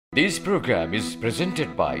This program is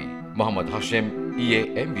presented by Muhammad Hashem EA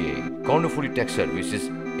MBA, Cornfully Tax Services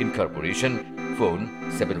Incorporation, phone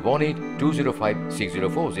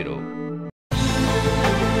 718-205-6040.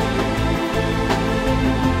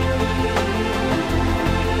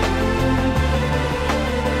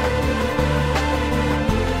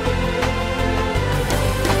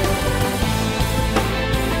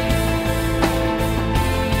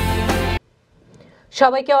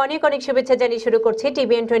 সবাইকে অনেক অনেক শুভেচ্ছা জানিয়ে শুরু করছি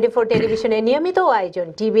TBN 24 টেলিভিশনের নিয়মিত আয়োজন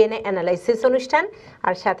TBN Analysis অনুষ্ঠান,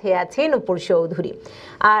 আর সাথে আছে নূপুর চৌধুরী।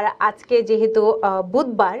 আর আজকে যেহেতু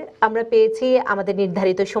বুধবার, আমরা পেয়েছি আমাদের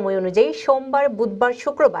নির্ধারিত সময় অনুযায়ী সোমবার, বুধবার,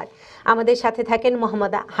 শুক্রবার আমাদের সাথে থাকেন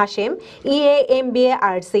Mohammad Hashem, EA MBA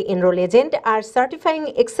RC enrol agent R certifying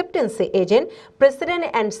অ্যাকসেপ্টেন্সি agent, president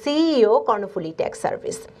and CEO Karnaphuli tax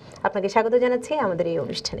service. আপনাকে স্বাগত জানাচ্ছি আমাদের এই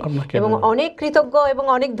অনুষ্ঠানে এবং অনেক কৃতজ্ঞ এবং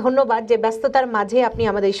অনেক ধন্যবাদ যে ব্যস্ততার মাঝে আপনি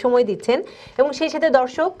আমাদের সময় দিচ্ছেন। এবং সেই সাথে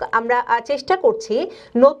দর্শক, আমরা চেষ্টা করছি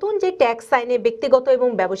নতুন যে ট্যাক্স আইনে ব্যক্তিগত এবং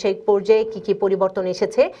ব্যবসায়িক পর্যায়ে কি কি পরিবর্তন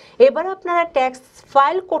এসেছে, এবার আপনারা ট্যাক্স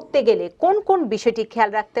ফাইল করতে গেলে কোন কোন বিষয়টি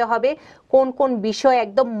খেয়াল রাখতে হবে, কোন কোন বিষয়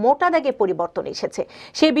একদম মোটা দাগে পরিবর্তন এসেছে,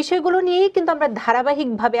 সেই বিষয়গুলো নিয়েই কিন্তু আমরা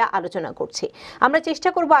ধারাবাহিকভাবে আলোচনা করছি। আমরা চেষ্টা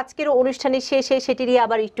করব আজকের অনুষ্ঠানের শেষে সেটিরই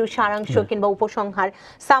আবার একটু সারাংশ কিংবা উপসংহার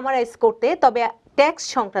সামারাইজ করতে। তবে ট্যাক্স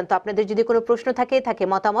সংক্রান্ত আপনাদের যদি কোনো প্রশ্ন থাকে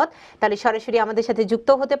মতামত, তাহলে সরাসরি আমাদের সাথে যুক্ত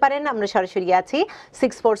হতে পারেন। আমরা সরাসরি আছি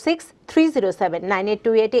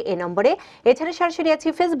 6463079828 এই নম্বরে। এছাড়া সরাসরি আছি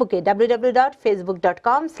ফেসবুকে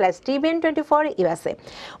www.facebook.com/TBN24USA।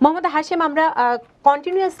 মোহাম্মদ হাশেম, আমরা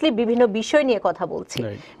কন্টিনিউয়াসলি বিভিন্ন বিষয় নিয়ে কথা বলছি,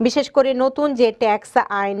 বিশেষ করে নতুন যে ট্যাক্স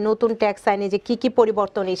আইন, নতুন ট্যাক্স আইনে যে কি কি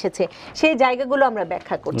পরিবর্তন এসেছে সেই জায়গাগুলো আমরা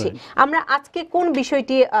ব্যাখ্যা করছি। আমরা আজকে কোন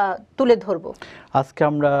বিষয়টি তুলে ধরব? আজকে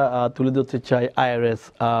আমরা তুলে ধরতে চাই IRS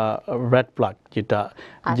রেড ফ্ল্যাগ, যেটা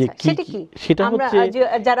যে সেটা হচ্ছে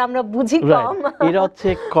যারা আমরা বুঝি কম, এটা হচ্ছে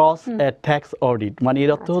কস্ট ট্যাক্স অডিট। মানে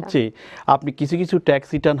এর অর্থ হচ্ছে আপনি কিছু কিছু ট্যাক্স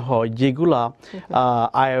রিটার্ন হয় যেগুলা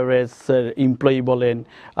IRS এর এমপ্লয়ি বলেন,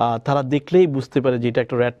 তারা দেখলেই বুঝতে পারে যে এটা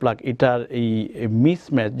একটা রেড ফ্ল্যাগ, এটার এই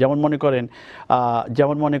মিসম্যাচ। যেমন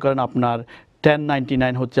মনে করেন আপনার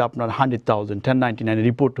 1099 হচ্ছে আপনার 100,000, 1099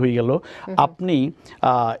 রিপোর্ট হয়ে গেল, আপনি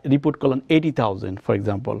রিপোর্ট করলেন 80,000 ফর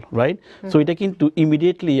এক্সাম্পল, রাইট? সো এটা কিন্তু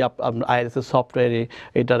ইমিডিয়েটলি আপনার IRS এর সফটওয়্যারে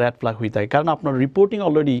এটা রেড ফ্ল্যাগ হয়ে থাকে, কারণ আপনার রিপোর্টিং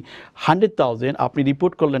অলরেডি 100,000, আপনি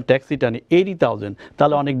রিপোর্ট করলেন ট্যাক্স রিটার্নে 80,000,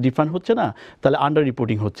 তাহলে অনেক ডিফারেন্ট হচ্ছে না? তাহলে আন্ডার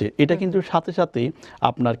রিপোর্টিং হচ্ছে। এটা কিন্তু সাথে সাথে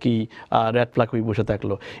আপনার কি রেড ফ্ল্যাগ হয়ে বসে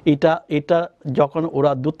থাকলো। এটা যখন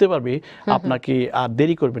ওরা ধরতে পারবে, আপনাকে আর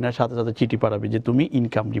দেরি করবে না, সাথে সাথে চিঠি পাঠাবে যে তুমি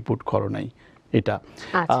ইনকাম রিপোর্ট করো নাই। এটা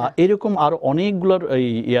এরকম আরো অনেকগুলোর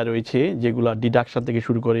ইয়া রয়েছে, যেগুলা ডিডাকশন থেকে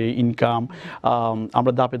শুরু করে ইনকাম,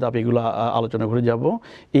 আমরা ধাপে ধাপে এগুলো আলোচনা করে যাব।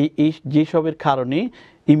 এই যেসবের কারণে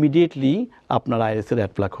ইমিডিয়েটলি আপনার IRS এর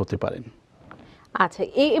রেড ফ্ল্যাগ হতে পারেন। আচ্ছা,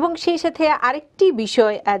 এবং সেই সাথে আরেকটি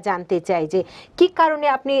বিষয় জানতে চাই যে কি কারণে,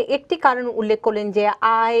 আপনি একটি কারণ উল্লেখ করলেন যে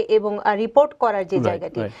আয় এবং রিপোর্ট করার যে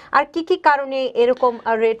জায়গাটি, আর কি কি কারণে এরকম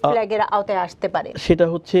রেড ফ্ল্যাগের আওতায় আসতে পারে? সেটা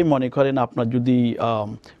হচ্ছে, মনে করেন আপনার যদি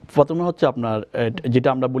প্রথমে হচ্ছে আপনার যেটা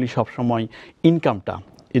আমরা বলি সবসময় ইনকামটা,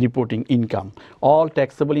 reporting income, all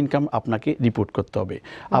taxable income আপনাকে রিপোর্ট করতে হবে।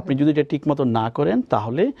 আপনি যদি এটা ঠিকমতো না করেন,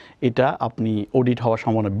 তাহলে এটা আপনি অডিট হওয়ার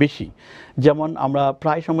সম্ভাবনা বেশি। যেমন আমরা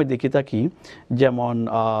প্রায় সময় দেখে থাকি, যেমন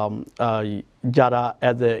যারা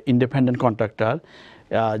অ্যাজ এ ইন্ডিপেন্ডেন্ট কন্ট্রাক্টর,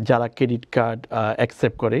 যারা ক্রেডিট কার্ড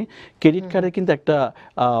অ্যাকসেপ্ট করে, ক্রেডিট কার্ডে কিন্তু একটা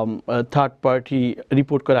থার্ড পার্টি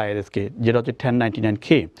রিপোর্ট করে IRS-কে, যেটা হচ্ছে 1099K।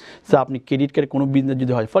 সো আপনি ক্রেডিট কার্ডে কোনো বিজনেস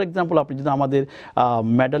যদি হয়, ফর এক্সাম্পল আপনি যদি আমাদের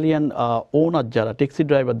মেডালিয়ান ওনার যারা ট্যাক্সি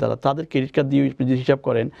ড্রাইভার দ্বারা তাদের ক্রেডিট কার্ড দিয়ে যদি হিসাব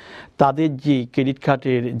করেন, তাদের যে ক্রেডিট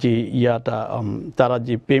কার্ডের যে তারা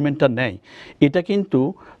যে পেমেন্টটা নেয়, এটা কিন্তু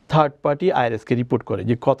থার্ড পার্টি IRS-কে রিপোর্ট করে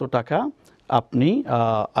যে কত টাকা আপনি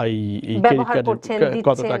ক্রেডিট কার্ডে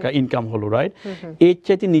কত টাকা ইনকাম হলো, রাইট? এর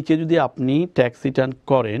চাইতে নিচে যদি আপনি ট্যাক্স রিটার্ন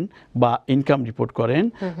করেন বা ইনকাম রিপোর্ট করেন,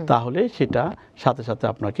 তাহলে সেটা সাথে সাথে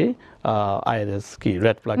আপনাকে IRS কি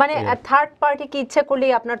রেড ফ্ল্যাগ, মানে থার্ড পার্টি কি ইচ্ছা করলে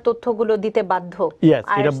আপনার তথ্য দিতে বাধ্য। ইয়েস,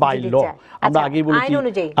 এটা বাই ল। আমরা আগেই বলেছি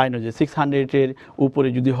আইন অনুযায়ী 600 এর উপরে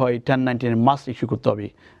যদি হয় 1099 মাস্ট ইস্যু করতে হবে।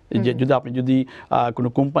 যে যদি কোনো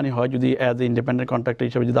কোম্পানি হয়, যদি অ্যাজ এ ইন্ডিপেন্ডেন্ট কন্ট্রাক্টর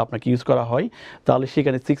হিসেবে যদি আপনাকে ইউজ করা হয়, তাহলে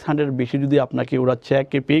সেখানে 600 বেশি যদি আপনাকে ওরা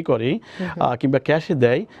চেকে পে করে কিংবা ক্যাশে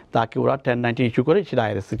দেয়, তাকে ওরা 1099 ইস্যু করে সেটা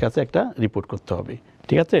IRS এর কাছে একটা রিপোর্ট করতে হবে।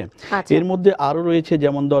 ঠিক আছে। এর মধ্যে আরও রয়েছে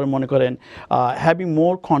যেমন ধর মনে করেন হ্যাভিং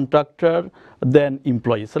মোর কন্ট্রাক্টর দেন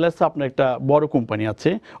এমপ্লয়ি। সেলেস আপনার একটা বড় কোম্পানি আছে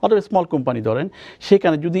অথবা স্মল কোম্পানি ধরেন,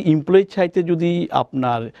 সেখানে যদি এমপ্লয়ি চাইতে যদি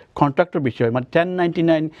আপনার কন্ট্রাক্টর বেশি হয়, মানে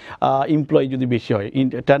 1099 এমপ্লয়ি যদি বেশি হয়,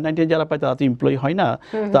 1099 যারা পায় তারা তো এমপ্লয়ি হয় না,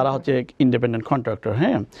 তারা হচ্ছে ইন্ডিপেন্ডেন্ট কন্ট্রাক্টর,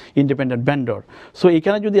 হ্যাঁ, ইন্ডিপেন্ডেন্ট ভেন্ডর। সো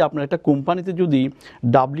এখানে যদি আপনার একটা কোম্পানিতে যদি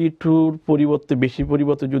W2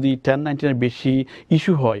 পরিবর্তে যদি 1099 বেশি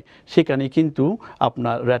ইস্যু হয়, সেখানে কিন্তু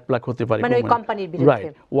আপনার রেড ফ্ল্যাগ হতে পারে, মানে ওই কোম্পানির বিরুদ্ধে।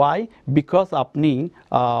 রাইট। ওয়াই? বিকজ আপনি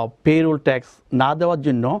পেরোল ট্যাক্স না দেওয়ার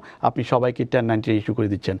জন্য আপনি সবাইকে 1099 ইস্যু করে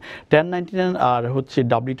দিচ্ছেন। 1099 আর হচ্ছে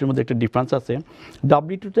W2 এর মধ্যে একটা ডিফারেন্স আছে।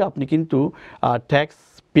 W2 তে আপনি কিন্তু ট্যাক্স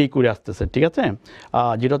পে করে আসতেছে, ঠিক আছে,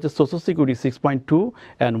 যেটা হচ্ছে সোশ্যাল সিকিউরিটি 6.2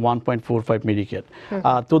 অ্যান্ড 1.45 মেডিকেয়ার।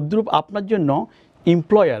 তদ্রুপ আপনার জন্য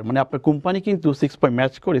এমপ্লয়ার মানে আপনার কোম্পানি কিন্তু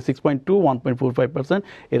 6.2 1.45%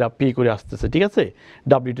 এরা পে করে আসতেছে, ঠিক আছে,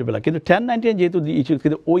 W2 বেলা। কিন্তু 1099 যেহেতু ইস্যু,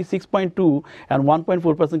 কিন্তু ওই 6.2 অ্যান্ড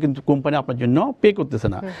 1.4% কিন্তু কোম্পানি আপনার জন্য পে করতেছে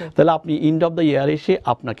না, তাহলে আপনি এন্ড অফ দ্য ইয়ার এসে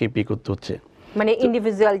আপনাকে পে করতে হচ্ছে, মানে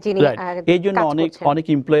ইন্ডিভিজুয়াল যিনি। এই জন্য অনেক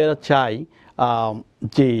এমপ্লয়াররা চাই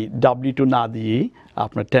যে W2 না দিয়ে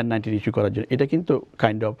আপনার 1099 ইস্যু করার জন্য। এটা কিন্তু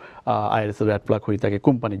কাইন্ড অফ আইআরএস এর রেড ফ্ল্যাগ হয়ে থাকে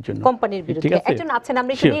কোম্পানির জন্য, কোম্পানির বিরুদ্ধে। একজন আছেন,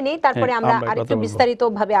 আমরা একটু নিয়ে নেই, তারপরে আমরা আরেকটু বিস্তারিত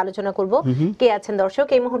ভাবে আলোচনা করব। কে আছেন দর্শক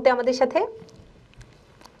এই মুহূর্তে আমাদের সাথে?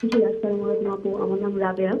 জি, আসসালামু আলাইকুম আপু, আমার নাম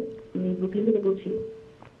রাবেয়া, আমি ব্রুকলিন থেকে বলছি।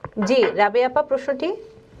 জি রাবেয়া আপা, প্রশ্নটি।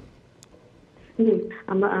 জি,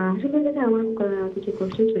 আসলে আমার কিছু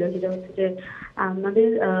কোশ্চেন ছিল, যেটা হচ্ছে যে আমাদের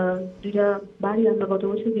দুইটা বাড়ি আমরা গত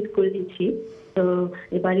বছর বিক্রি করে দিয়েছি। তো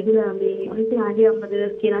এই বাড়িগুলো আমি অনেকদিন আগে আমাদের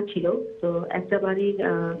কেনা ছিল। তো একটা বাড়ির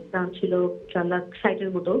দাম ছিল 4,60,000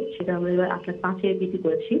 মতো, সেটা আমরা এবার 8,05,000-এ বিক্রি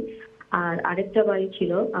করেছি। আর আরেকটা বাড়ি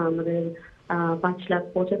ছিল আমাদের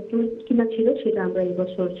 5,75,000 কিনা ছিল, সেটা আমরা এই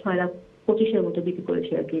বছর 6,25,000-এর মতো বিক্রি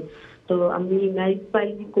করেছি আর কি। তো আমি ম্যারিজ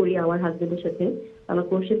ফাইলিং করি আমার হাজবেন্ডের সাথে। আমার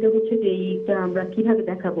কোশ্চেনটা হচ্ছে যে এইটা আমরা কিভাবে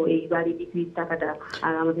দেখাবো এই বাড়ি বিক্রির টাকাটা,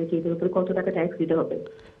 আর আমাদেরকে এর উপর কত টাকা ট্যাক্স দিতে হবে?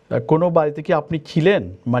 কোনো বাড়িতে কি আপনি ছিলেন,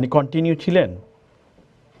 মানে কন্টিনিউ ছিলেন?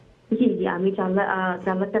 জি জি, আমি 4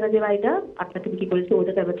 লাখ টাকা যে বাড়িটা আপনাকে বিক্রি করেছি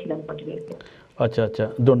ওটাতে আমরা ছিলাম কন্টিনিউ। আচ্ছা আচ্ছা,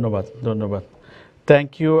 ধন্যবাদ।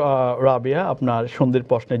 থ্যাংক ইউ রাবিয়া আপনার সুন্দর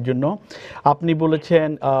প্রশ্নের জন্য। আপনি বলেছেন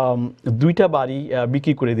দুইটা বাড়ি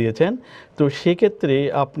বিক্রি করে দিয়েছেন। তো সেক্ষেত্রে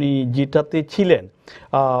আপনি যেটাতে ছিলেন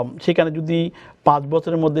সেখানে যদি 5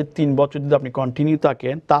 বছরের মধ্যে 3 বছর যদি আপনি কন্টিনিউ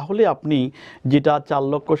থাকেন, তাহলে আপনি যেটা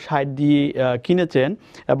 4,60,000 দিয়ে কিনেছেন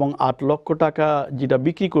এবং 8 লক্ষ টাকা যেটা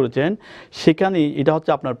বিক্রি করেছেন, সেখানে এটা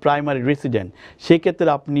হচ্ছে আপনার প্রাইমারি রেসিডেন্ট। সেক্ষেত্রে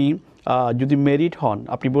আপনি যদি মেরিট হন,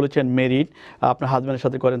 আপনি বলেছেন মেরিট আপনার হাজব্যান্ডের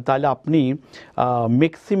সাথে করেন, তাহলে আপনি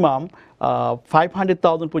ম্যাক্সিমাম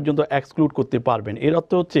 500,000 পর্যন্ত এক্সক্লুড করতে পারবেন। এর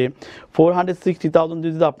অর্থ হচ্ছে 460,000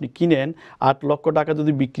 যদি আপনি কিনেন, 8 লক্ষ টাকা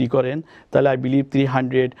যদি বিক্রি করেন, তাহলে আই বিলিভ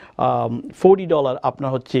 $340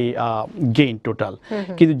 আপনার হচ্ছে গেইন টোটাল।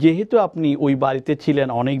 কিন্তু যেহেতু আপনি ওই বাড়িতে ছিলেন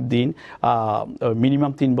অনেক দিন,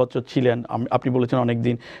 মিনিমাম 3 বছর ছিলেন, আপনি বলেছেন অনেক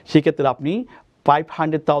দিন, সেক্ষেত্রে আপনি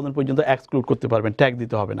 500,000 পর্যন্ত এক্সক্লুড করতে পারবেন, ট্যাক্স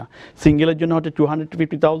দিতে হবে না। সিঙ্গেলের জন্য হচ্ছে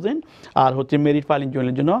 250,000 আর হচ্ছে মেরিট ফাইলিং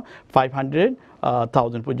জয়েনের জন্য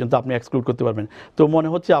 500,000 পর্যন্ত আপনি এক্সক্লুড করতে পারবেন। তো মনে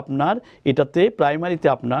হচ্ছে আপনার এটাতে প্রাইমারিতে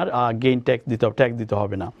আপনার গেইন ট্যাক্স দিতে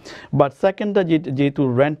হবে না। বাট সেকেন্ডটা যেহেতু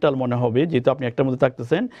রেন্টাল মনে হবে, যেহেতু আপনি একটার মধ্যে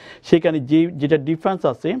থাকতেছেন, সেখানে যেটা ডিফারেন্স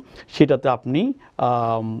আছে সেটাতে আপনি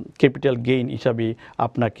ক্যাপিটাল গেইন হিসাবে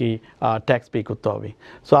আপনাকে ট্যাক্স পে করতে হবে।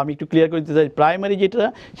 সো আমি একটু ক্লিয়ার করে দিতে চাই, প্রাইমারি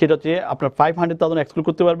সেটা হচ্ছে আপনার 500,000 এক্সক্লুড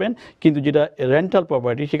করতে পারবেন, কিন্তু যেটা রেন্টাল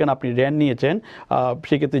প্রপার্টি সেখানে আপনি রেন্ট নিয়েছেন,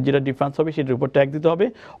 সেক্ষেত্রে যেটা ডিফারেন্স হবে সেটার উপর ট্যাক্স দিতে হবে।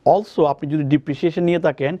 অলসো আপনি যদি ডিপ্রিসিয়েশন নিয়ে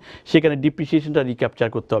থাকেন, সেখানে ডিপ্রিসিয়েশনটা রিক্যাপচার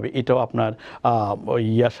করতে হবে, এটাও আপনার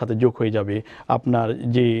ইয়ার সাথে যোগ হয়ে যাবে। আপনার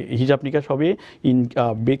যে হিসাব নিকাশ হবে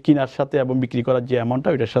কেনার সাথে এবং বিক্রি করার যে অ্যামাউন্টটা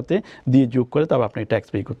ওইটার সাথে দিয়ে যোগ করে তারপর আপনাকে ট্যাক্স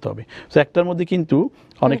পে করতে হবে। সো একটার মধ্যে কিন্তু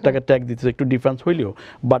অনেক টাকা ট্যাক্স দিতে একটু ডিফারেন্স হইলেও,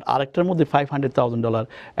 বাট আরেকটার মধ্যে $500,000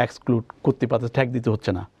 এক্সক্লুড করতে পারতে ট্যাক্স দিতে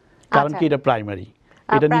হচ্ছে না, কারণ কি এটা প্রাইমারি,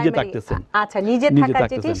 এটা নিজে থাকতেছেন। আচ্ছা, নিজে থাকার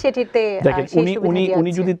যেটি সেটিতে দেখেন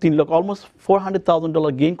উনি যদি 3 লক্ষ অলমোস্ট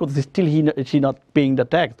 $400,000 গেইন করতেছে, still he not paying the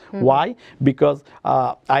tax. Y? Because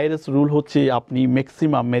IRS rule হচ্ছে আপনি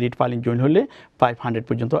ম্যাক্সিমাম মেরিট ফাইলিং জয়েন হলে 500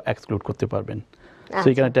 পর্যন্ত এক্সক্লুড করতে পারবেন,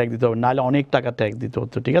 সেইখানে ট্যাক্স দিতে হবে, নাহলে অনেক টাকা ট্যাক্স দিতে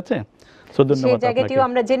হতো। ঠিক আছে, সেই জায়গাটিও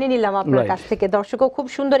আমরা জেনে নিলাম আপনার কাছ থেকে। দর্শকও খুব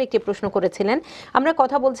সুন্দর একটি প্রশ্ন করেছিলেন। আমরা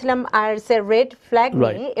কথা বলছিলাম আইআরএসের রেড ফ্ল্যাগ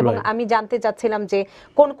নিয়ে, এবং আমি জানতে চাচ্ছিলাম যে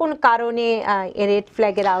কোন কোন কারণে এই রেড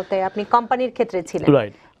ফ্ল্যাগের আওতায় আপনি কোম্পানির ক্ষেত্রে ছিলেন।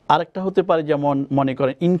 রাইট। আরেকটা হতে পারে যেমন মনে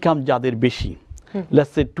করেন ইনকাম যাদের বেশি,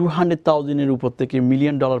 লেটস সে 200,000 এর উপর থেকে $1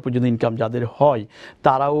 মিলিয়ন পর্যন্ত ইনকাম যাদের হয়,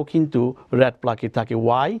 তারাও কিন্তু রেড ফ্ল্যাগে থাকে।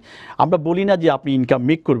 ওয়াই? আমরা বলি না যে আপনি ইনকাম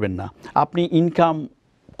মেক করবেন না, আপনি ইনকাম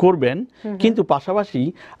করবেন, কিন্তু পাশাপাশি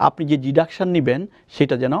আপনি যে ডিডাকশন নেবেন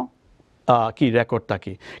সেটা যেন কি রেকর্ড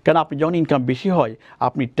থাকে। কারণ আপনি যখন ইনকাম বেশি হয়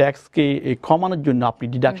আপনি ট্যাক্সকে কমানোর জন্য আপনি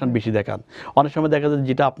ডিডাকশন বেশি দেখান। অনেক সময় দেখা যায়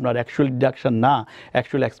যেটা আপনার অ্যাকচুয়াল ডিডাকশন না,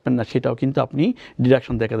 অ্যাকচুয়াল এক্সপেন্স না, সেটাও কিন্তু আপনি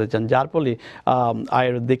ডিডাকশন দেখাতে চান, যার ফলে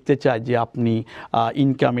আয়ের দেখতে চায় যে আপনি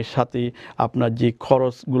ইনকামের সাথে আপনার যে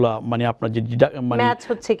খরচগুলা মানে আপনার যে মানে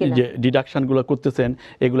যে ডিডাকশনগুলো করতেছেন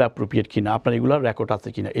এগুলো অ্যাপ্রোপ্রিয়েট কিনা, আপনার এগুলো রেকর্ড আছে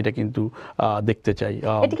কিনা, এটা কিন্তু দেখতে চাই।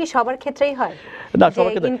 এটা কি সবার ক্ষেত্রেই হয়? না,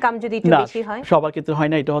 সবার ক্ষেত্রে ইনকাম যদি একটু বেশি হয়? সবার ক্ষেত্রে হয়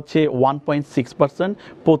না। এটা হচ্ছে 1.6%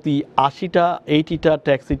 প্রতি 80টা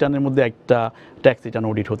ট্যাক্স রিটার্নের মধ্যে একটা ট্যাক্স রিটার্ন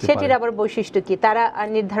অডিট হতে পারে। সেটির আবার বৈশিষ্ট্য কি তারা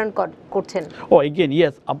নির্ধারণ করছেন? ও এগেইন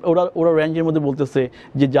ইয়েস, ওরা রেঞ্জের মধ্যে বলতেছে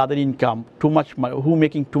যে যাদের ইনকাম টু মাচ, হু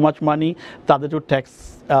মেকিং টু মাচ মানি, তাদের তো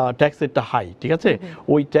ট্যাক্স রেটটা হাই, ঠিক আছে?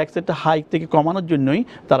 ওই ট্যাক্স রেটটা হাই থেকে কমানোর জন্যই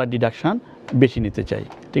তারা ডিডাকশন বেশি নিতে চায়,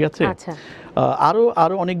 ঠিক আছে?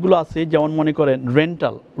 আরও অনেকগুলো আছে, যেমন মনে করেন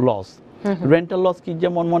রেন্টাল লস। রেন্টাল লস কি?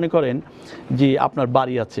 যেমন মনে করেন যে আপনার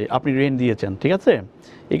বাড়ি আছে, আপনি রেন্ট দিয়েছেন, ঠিক আছে?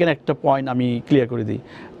 এখানে একটা পয়েন্ট আমি ক্লিয়ার করে দিই।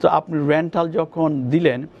 তো আপনি রেন্টাল যখন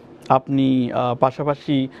দিলেন, আপনি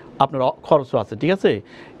পাশাপাশি আপনার খরচও আছে, ঠিক আছে?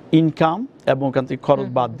 ইনকাম এবং ওখান থেকে খরচ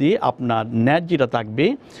বাদ দিয়ে আপনার নেট যেটা থাকবে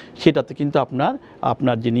সেটাতে কিন্তু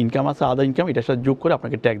আপনার যে ইনকাম আছে, আদার ইনকাম, এটার সাথে যোগ করে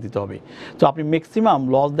আপনাকে ট্যাক্স দিতে হবে। তো আপনি ম্যাক্সিমাম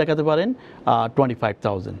লস দেখাতে পারেন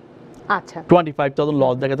 25,000। 25,000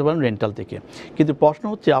 লস দেখাতে পারেন রেন্টাল থেকে। কিন্তু প্রশ্ন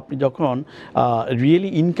হচ্ছে আপনি যখন রিয়েলি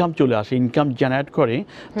ইনকাম চলে আসে, ইনকাম জেনারেট করে,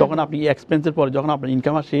 তখন আপনি এক্সপেন্সের পরে যখন আপনার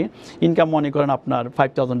ইনকাম আসে, ইনকাম মনে করেন আপনার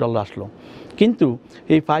 $5,000 আসলো, কিন্তু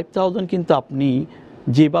এই 5,000 কিন্তু আপনি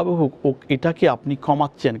যেভাবে হোক এটাকে আপনি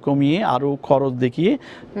কমাচ্ছেন, কমিয়ে আরও খরচ দেখিয়ে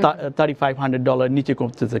 $3,500 নিচে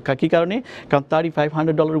কমতেছে। কী কারণে? কারণ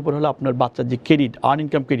 $3,500 উপর হলে আপনার বাচ্চার যে ক্রেডিট, আর্ন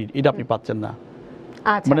ইনকাম ক্রেডিট, এটা আপনি পাচ্ছেন না।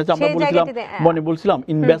 মানে আমরা বলছিলাম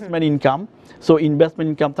investment income, so investment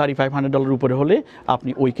income $3,500 উপরে হলে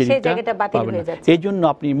আপনি ওই ক্রেডিটটা পাবেন না। এই জন্য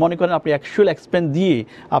আপনি মনে করেন আপনি অ্যাকচুয়াল এক্সপেন্স দিয়ে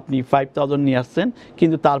আপনি 5,000 নিয়ে আসছেন,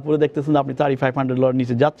 কিন্তু তারপরে দেখতেছেন আপনি $3,500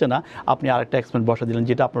 নিচে যাচ্ছে না, আপনি আরেকটা এক্সপেন্স বসা দিলেন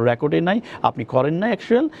যেটা আপনার রেকর্ডে নাই, আপনি করেন না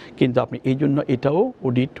অ্যাকচুয়াল, কিন্তু আপনি এই জন্য এটাও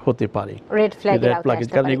অডিট হতে পারে। রেড ফ্ল্যাগ,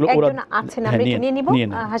 কারণ এগুলো ওরা আছেন, আমরা নিয়ে নিব।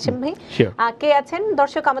 হাশিম ভাই কে আছেন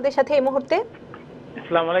দর্শক আমাদের সাথে এই মুহূর্তে?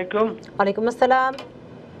 আসসালামু আলাইকুম। ওয়ালাইকুম আসসালাম।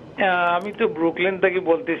 আমি তো ব্রুকলিন থেকে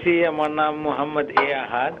বলতেছি, আমার নাম মোহাম্মদ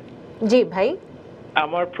আহাদ। জি ভাই।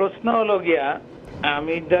 আমার প্রশ্ন হলো গিয়া,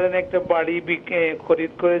 আমি ধরেন একটা বাড়ি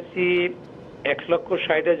খরিদ করেছি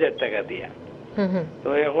 1,60,000 টাকা দিয়া। তো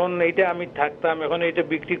এখন এইটা আমি থাকতাম, এখন এটা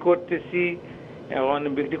বিক্রি করতেছি, এখন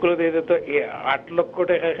বিক্রি করতে তো 8 লক্ষ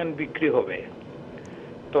টাকা এখন বিক্রি হবে।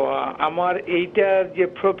 তো আমার এইটার যে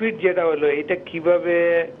প্রফিট যেটা হলো, এটা কিভাবে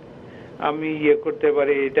আমি করতে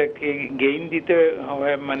পারি? এটা কি গেইন দিতে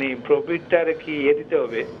হবে, মানে প্রফিটটার কি দিতে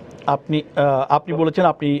হবে? আপনি বলেছেন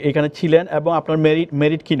আপনি এখানে ছিলেন এবং আপনার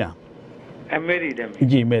মেরিট কিনা?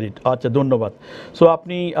 জি মেরিট। আচ্ছা, ধন্যবাদ। সো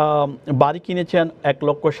আপনি বাড়ি কিনেছেন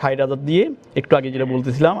 1,60,000 দিয়ে, একটু আগে যেটা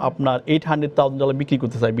বলতেছিলাম আপনার $800,000 বিক্রি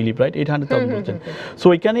করতে চাই, বিলিভ রাইট? 800,000 বলছেন। সো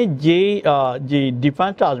এখানে যে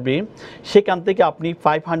ডিফারেন্সটা আসবে সেখান থেকে আপনি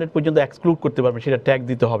 500 পর্যন্ত এক্সক্লুড করতে পারবেন, সেটা ট্যাক্স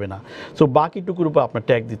দিতে হবে না। সো বাকিটুকুর উপর আপনার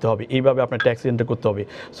ট্যাক্স দিতে হবে, এইভাবে আপনার ট্যাক্স এন্টার করতে হবে।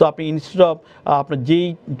 সো আপনি ইনস্টেড অফ আপনার যেই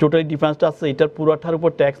টোটালি ডিফারেন্সটা আছে এটার পুরোটার উপর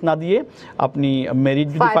ট্যাক্স না দিয়ে আপনি মেরিট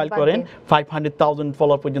যদি ফাইল করেন 500,000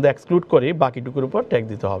 ফলোয়ার পর্যন্ত এক্সক্লুড করে বাকিটুকুর উপর ট্যাক্স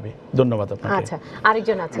দিতে হবে। ধন্যবাদ আপনাকে। আচ্ছা,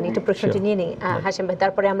 আরেকজন আছেন, একটু প্রশ্নটি নিয়ে নেই হাশিম ভাই,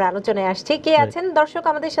 তারপরে আমরা আলোচনায় আসছি। কে আছেন দর্শক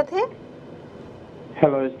আমাদের সাথে?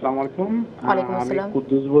 হ্যালো, আসসালামু আলাইকুম। ওয়ালাইকুম আসসালাম। আমি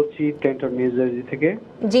কুদ্দুস বলছি, টেন্টন নিউ জার্সি থেকে।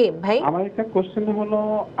 জি ভাই। আমার একটা কোশ্চেন হলো,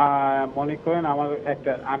 মনে করেন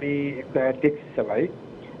আমি একটা ট্যাক্সি চালাই,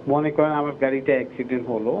 মনে করেন আমার গাড়িটা অ্যাক্সিডেন্ট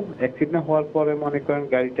হলো, অ্যাক্সিডেন্ট হওয়ার পরে মনে করেন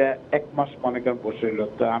গাড়িটা 1 মাস মনে করেন বসে রইল।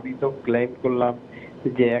 তো আমি তো ক্লেম করলাম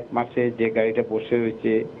যে 1 মাসে যে গাড়িটা বসে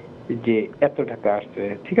রয়েছে যে এত টাকা আসছে,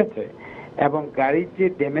 ঠিক আছে? এবং গাড়ির যে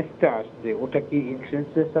ড্যামেজটা আসছে ওটা কি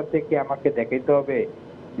ইন্স্যুরেন্সের সাথে কি আমাকে দেখাইতে হবে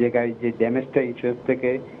যে গাড়ির যে ড্যামেজটা ইন্স্যুরেন্স থেকে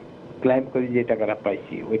ক্লেম করে যে টাকাটা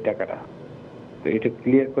পাইছি ওই টাকাটা? তো এটা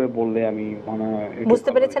ক্লিয়ার করে বললে আমি মনে হয় বুঝতে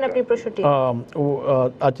পেরেছেন আপনি প্রশ্নটি।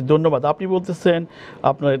 আচ্ছা, ধন্যবাদ। আপনি বলতেছেন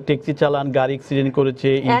আপনার ট্যাক্সি চালান, গাড়ি অ্যাক্সিডেন্ট করেছে,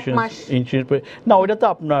 ইন্স্যুরেন্স না, ওইটা তো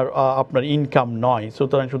আপনার ইনকাম নয়,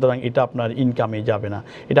 সুতরাং এটা আপনার ইনকামে যাবে না।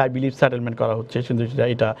 এটা আই বিলিভ সেটেলমেন্ট করা হচ্ছে, কিন্তু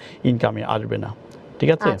এটা ইনকামে আসবে না, ঠিক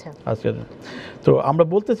আছে? আজকে তো আমরা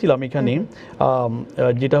বলতেছিলাম এখানে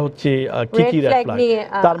যেটা হচ্ছে কি রেড ফ্ল্যাগ,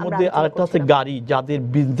 তার মধ্যে আরেকটা আছে গাড়ি যাদের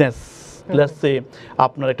বিজনেস লেটস সে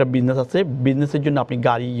আপনার একটা বিজনেস আছে, বিজনেসের জন্য আপনি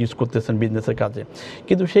গাড়ি ইউজ করতেছেন বিজনেসের কাজে,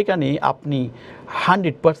 কিন্তু সেখানে আপনি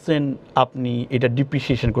 100% আপনি এটা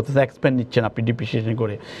ডিপ্রিসিয়েশন করতেছেন, এক্সপেন্ড নিচ্ছেন আপনি ডিপ্রিসিয়েশন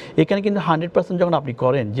করে। এখানে কিন্তু 100% যখন আপনি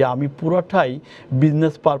করেন যে আমি পুরোটাই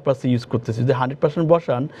বিজনেস পারপাসে ইউজ করতেছি, যদি 100%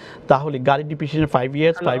 বসান তাহলে গাড়ি ডিপ্রিসিয়েশন 5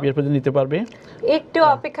 ইয়ার্স পর্যন্ত নিতে পারবে। একটু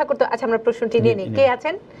অপেক্ষা করতে, আচ্ছা আমরা প্রশ্নটি নিয়ে নিই, কে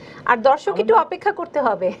আছেন? আর দর্শক একটু অপেক্ষা করতে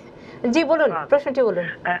হবে। জি বলুন, প্রশ্নটি বলুন।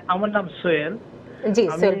 আমার নাম সোহেল। জি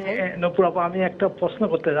সোহেল ভাই। নপুর আপা, আমি একটা প্রশ্ন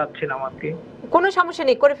করতে যাচ্ছিলাম আর কি। কোনো সমস্যা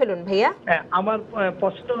নেই, করে ফেলুন ভাইয়া। আমার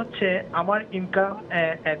প্রশ্ন হচ্ছে, আমার ইনকাম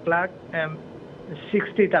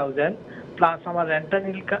 1,60,000 প্লাস আমার রেন্টাল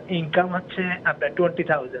ইনকাম হচ্ছে আপনার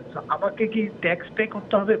 20,000। আমাকে কি ট্যাক্স পে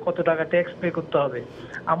করতে হবে? কত টাকা ট্যাক্স পে করতে হবে?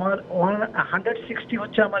 আমার 160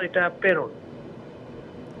 হচ্ছে আমার এটা পেরোল।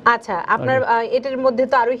 আচ্ছা, আপনার এটার মধ্যে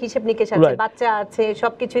তো আরো হিসাব নিকেশ আছে, বাচ্চা আছে,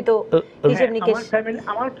 সবকিছুই তো হিসাব নিকেশ।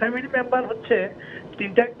 আমার ফ্যামিলি মেম্বার হচ্ছে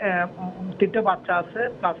তিনটা বাচ্চা আছে,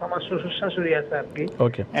 প্লাস আমার শ্বশুর শাশুড়ি আছে আর কি।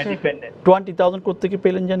 ওকে, ডিপেন্ডেন্ট। 20,000 কোথা থেকে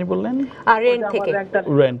পেলেন জানি বললেন? আর রেন্ট থেকে,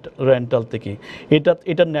 রেন্টাল থেকে।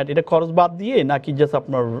 এটা নেট, এটা খরচ বাদ দিয়ে নাকি জাস্ট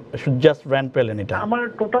আপনার জাস্ট রেন্ট পেলেন? এটা আমার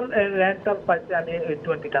টোটাল রেন্টাল পাইছি আমি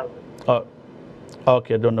 20,000।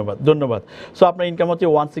 ওকে, ধন্যবাদ। সো আপনার ইনকাম হচ্ছে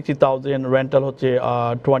 160,000, রেন্টাল হচ্ছে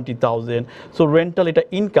 20,000। সো রেন্টাল এটা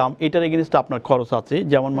ইনকাম, এটার এগেনস্টে আপনার খরচ আছে,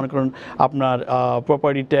 যেমন মনে করুন আপনার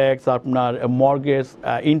প্রপার্টি ট্যাক্স, আপনার মর্গেজ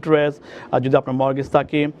ইন্টারেস্ট, যদি আপনার মর্গেজ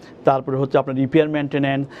থাকে, তারপরে হচ্ছে আপনার রিপেয়ার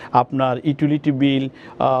মেনটেন্যান্স, আপনার ইউটিলিটি বিল,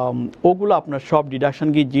 ওগুলো আপনার সব ডিডাকশন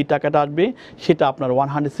গিয়ে যে টাকাটা আসবে সেটা আপনার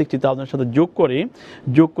 160,000 সাথে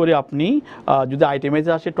যোগ করে আপনি যদি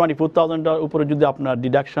আইটেমাইজে আসে 24,000 উপরে যদি আপনার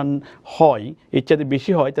ডিডাকশন হয়, এর চাইতে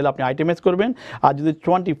বেশি হয়, তাহলে আপনি আইটেমাইজ করবেন। আর যদি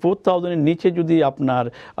 24,000 এর নিচে যদি আপনার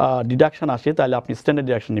ডিডাকশন আসে তাহলে আপনি স্ট্যান্ডার্ড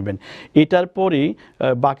ডিডাকশন নেবেন। এটার পরে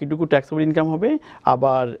বাকিটুকু ট্যাক্সেবল ইনকাম হবে।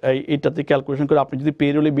 আবার এটাতে ক্যালকুলেশন করে আপনি যদি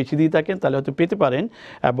পেরোলে বেশি দিয়ে থাকেন তাহলে হয়তো পেতে পারেন,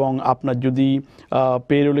 এবং আপনার যদি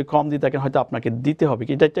পেরোলে কম দিয়ে থাকেন হয়তো আপনাকে দিতে হবে।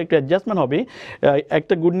 এটা একটা অ্যাডজাস্টমেন্ট হবে।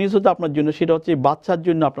 একটা গুড নিউজ হচ্ছে আপনার জন্য, সেটা হচ্ছে বাচ্চার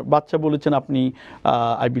জন্য। আপনার বাচ্চা বলেছেন আপনি,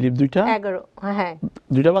 আই বিলিভ 2টা, 11, হ্যাঁ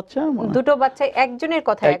 2টা বাচ্চা, দুটো বাচ্চা, একজনের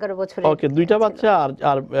কথা 11 বছরের। ওকে, 2টা বাচ্চা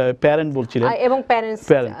আর প্যারেন্ট বলছিলেন, এবং প্যারেন্টস।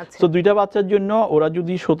 তো 2টা বাচ্চার জন্য ওরা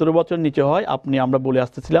যদি 17 বছর নিচে হয়, আমরা বলে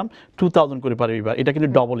আসতেছিলাম 2,000 করে পারে এবার। এটা কিন্তু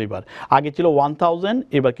ডবল, এবার আগে ছিল 1,000,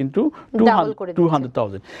 এবার কিন্তু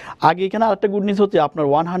 200,000। আগে এখানে আরেকটা গুড নিউজ হচ্ছে আপনার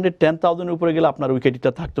 110,000 এর উপরে গেলে আপনার ওই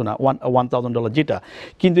ক্রেডিটটা থাকতো না, $1,000 যেটা।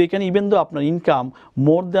 কিন্তু এখানে ইভেন দো আপনার income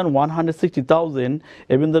more than 160,000,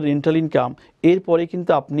 even though rental income, এরপরে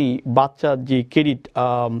কিন্তু আপনি বাচ্চার যে ক্রেডিট,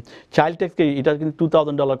 চাইল্ড ট্যাক্স ক্রেডিট, এটা কিন্তু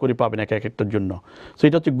 $2,000 করে পাবেন একটার জন্য। সো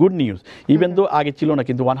এটা হচ্ছে গুড নিউজ, ইভেন দো আগে ছিল না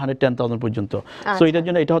কিন্তু 110,000 পর্যন্ত। সো এটার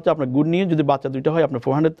জন্য এটা হচ্ছে আপনার গুড নিউজ। যদি বাচ্চা দুইটা হয় আপনার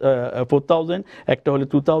 4,000, একটা হলে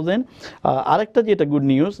 2,000। আরেকটা যেটা গুড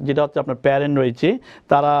নিউজ, যেটা হচ্ছে আপনার প্যারেন্ট রয়েছে,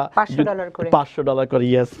 তারা $500 করে,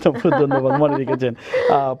 ইয়েস, ধন্যবাদ, মনে রেখেছেন,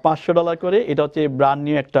 $500 করে। এটা হচ্ছে ব্র্যান্ড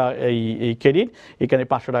নিউ একটা এই ক্রেডিট, এখানে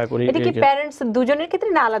 $500 করে। এটা কি প্যারেন্টস দুজনের ক্ষেত্রে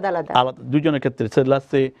না আলাদা আলাদা? দুজনের ক্ষেত্রে।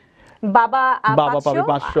 লাস্টে বাবা পাবে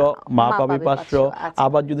 500, মা পাবে 500।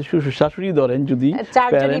 আবার যদি শ্বশুর শাশুড়ি ধরেন, যদি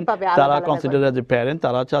প্যারেন্ট, তারা কনসিডার এজ এ প্যারেন্ট,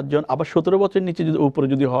 তারা 4 জন। আবার 17 বছর নিচে যদি উপরে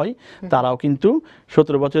যদি হয়, তারাও কিন্তু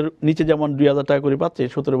 17 বছর নিচে যেমন $2,000 করে পাচ্ছে,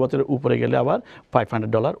 17 বছরের উপরে গেলে আবার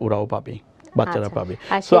 $500 ওরাও পাবে, বাচ্চারা পাবে।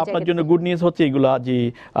 সো আপনার জন্য গুড নিউজ হচ্ছে এগুলা, যে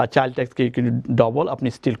চাইল্ড ট্যাক্স কে কিন্তু ডবল, আপনি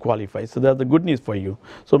still qualify. So that's the good news for you.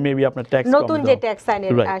 So maybe আপনার ট্যাক্স নতুন যে ট্যাক্স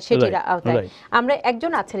আইনের সেটির আওতায় আমরা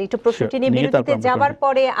একজন আছেন, একটু প্রশ্নটি নিয়ে বিরতিতে যাবার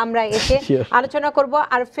পরে আমরা এসে আলোচনা করব।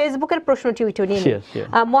 আর ফেসবুকের প্রশ্নটি উঠে নিয়ে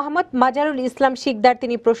মোহাম্মদ মাজারুল ইসলাম শিকদার,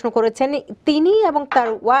 তিনি প্রশ্ন করেছেন, তিনি এবং তার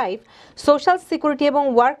ওয়াইফ সোশ্যাল সিকিউরিটি এবং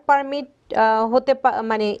ওয়ার্ক পারমিট হতে,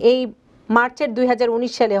 মানে এই মার্চের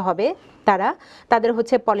 2019 সালে হবে, তাদের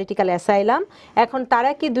হচ্ছে পলিটিক্যাল অ্যাসাইলাম। এখন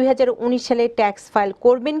তারা কি 2019 সালে ট্যাক্স ফাইল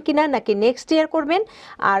করবেন কিনা, নাকি নেক্সট ইয়ার করবেন?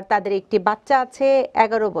 আর তাদের একটি বাচ্চা আছে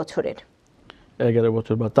 11 বছরের। 11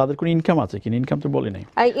 বছর বা তাদের কোনো ইনকাম আছে কিনা? ইনকাম তো বলে নাই।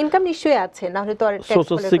 ইনকাম নিশ্চয়ই আছে, না হলে তো আর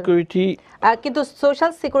সোশ্যাল সিকিউরিটি, কিন্তু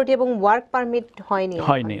সোশ্যাল সিকিউরিটি এবং ওয়ার্ক পারমিট হয়নি।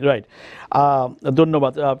 রাইট।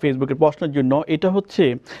 ধন্যবাদ ফেসবুকের প্রশ্নের জন্য। এটা হচ্ছে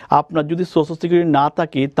আপনার যদি সোশ্যাল সিকিউরিটি না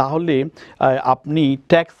থাকে, তাহলে আপনি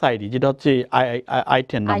ট্যাক্স আইডি, যেটা হচ্ছে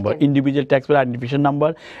আইটেন number, individual tax identification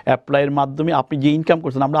number, অ্যাপ্লাইয়ের মাধ্যমে আপনি যে ইনকাম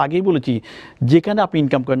করছেন, আমরা আগেই বলেছি যেখানে আপনি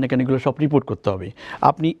ইনকাম করেন না কেন, এগুলো সব রিপোর্ট করতে হবে।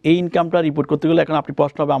 আপনি এই ইনকামটা রিপোর্ট করতে গেলে এখন আপনি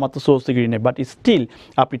প্রশ্ন হবে আমার তো সোশ্যাল সিকিউরিটি নেই, বাট স্টিল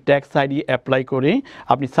আপনি ট্যাক্স আইডি অ্যাপ্লাই করে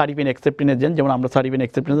আপনি সার্টিফিকেট অ্যাকসেপ্টেন্স এজেন্ট, যেমন আমরা সার্টিফিকেট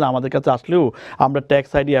অ্যাকসেপ্টেন্স আমাদের কাছে আসলেও আমরা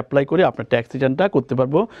ট্যাক্স আইডি অ্যাপ্লাই করে আপনার ট্যাক্স রিটার্নটা করতে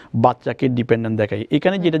পারবো বাচ্চাকে ডিপেন্ডেন্ট দেখাই।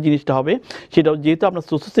 এখানে যেটা জিনিসটা হবে সেটা যেহেতু আপনার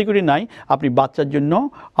সোশ্যাল সিকিউরিটি নাই, আপনি বাচ্চার জন্য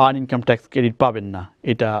আর্ন ইনকাম ট্যাক্স ক্রেডিট পাবেন না,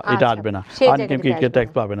 এটা আসবে না, আর্ন ইনকাম ক্রেডিট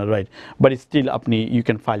ট্যাক্স পাবেন না, রাইট। বাট স্টিল আপনি you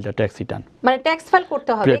can file the tax return, মানে ট্যাক্স ফাইল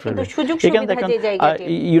করতে হবে, কিন্তু সুযোগ সুবিধা যে জায়গাতে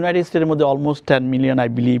ইউনাইটেড স্টেটের মধ্যে almost 10 million I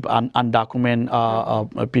believe undocument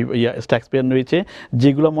tax payer রয়েছে,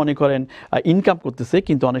 যেগুলো মনে করেন ইনকাম করতেছে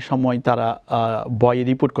কিন্তু অনেক সময় তারা ভয়ে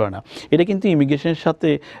রিপোর্ট করে না। এটা কিন্তু ইমিগ্রেশনের সাথে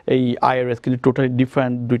এই আইআরএস কিন্তু টোটালি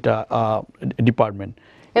ডিফারেন্ট দুইটা ডিপার্টমেন্ট।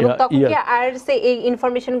 এবং তখন কি আইআরএস এই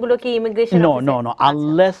ইনফরমেশন গুলো কি ইমিগ্রেশন নো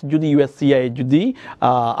আনলেস যদি ইউএসসিআই যদি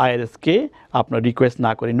আইআরএস কে আপনার রিকোয়েস্ট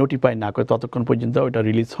না করে, নোটিফাই না করে, ততক্ষণ পর্যন্ত ওটা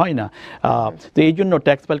রিলিজ হয় না। তো এই জন্য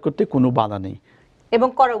ট্যাক্স ফাইল করতে কোনো বাধা নেই এবং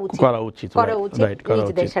করা উচিত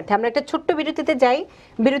নিজেদের সাথে। আমরা একটা ছোট্ট বিরতিতে যাই,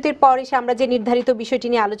 বিরতির পর এসে আমরা যে নির্ধারিত বিষয়টি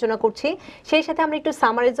নিয়ে আলোচনা করছি সেই সাথে আমরা একটু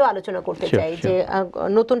সামারাইজও আলোচনা করতে চাই যে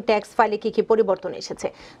নতুন ট্যাক্স ফাইলে কি কি পরিবর্তন এসেছে।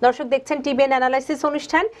 দর্শক দেখছেন টিবিএন অ্যানালাইসিস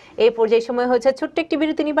অনুষ্ঠান, এই পর্যায়ে সময় হয়েছে ছোট্ট একটি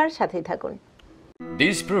বিরতি নিবার সাথেই থাকুন।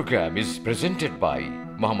 This program is presented by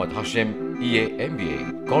Muhammad Hashem EA MBA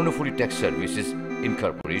Cornofuri Tax Services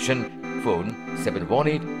Incorporation. Phone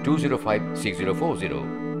 718-205-6040.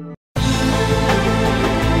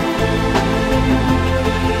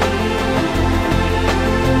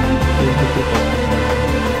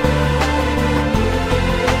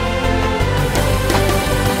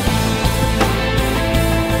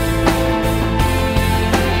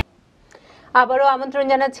 আবারও আমন্ত্রণ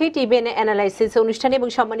জানাচ্ছি টিবিএন অ্যানালাইসিস অনুষ্ঠানে, এবং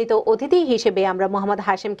সম্মানিত অতিথি হিসেবে আমরা মোহাম্মদ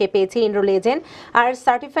হাশেমকে পেয়েছি, এনরোল এজেন্ট আর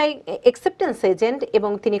সার্টিফাইড অ্যাকসেপ্টেন্স এজেন্ট,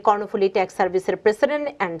 এবং তিনি কর্ণফুলী ট্যাক্স সার্ভিসের প্রেসিডেন্ট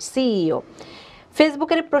অ্যান্ড সিইও।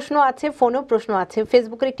 ফেসবুকের প্রশ্ন আছে, ফোনেও প্রশ্ন আছে,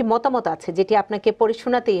 ফেসবুকের একটি মতামত আছে যেটি আপনাকে পড়ে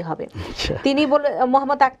শোনাতেই হবে। তিনি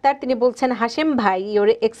মোহাম্মদ আক্তার তিনি বলছেন, হাশেম ভাই, your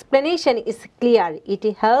explanation is clear, it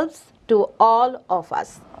helps to all of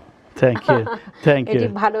us. Thank you. এটি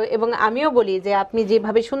ভালো, এবং আমিও বলি যে আপনি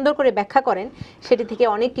যেভাবে সুন্দর করে ব্যাখ্যা করেন সেটি থেকে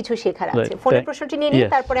অনেক কিছু শেখার আছে। ফোনের প্রশ্নটি নিয়ে নিই,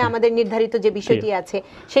 তারপরে আমাদের নির্ধারিত যে বিষয়টি আছে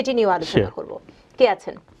সেটি নিয়েও আলোচনা করব। কে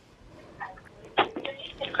আছেন?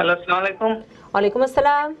 হ্যালো, আসসালামু আলাইকুম। ওয়ালাইকুম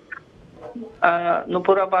আসসালাম।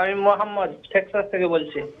 নূপুর আপা, আমি মোহাম্মদ টেক্সাস থেকে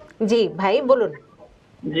বলছি। জি ভাই বলুন।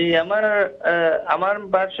 জি, আমার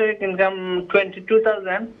বার্ষিক ইনকাম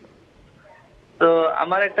 22,000। তো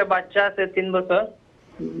আমার একটা বাচ্চা আছে 3 বছর।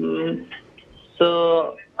 তো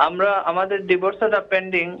আমাদের ডিভোর্সটা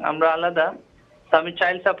পেন্ডিং, আমরা আলাদা। তো আমি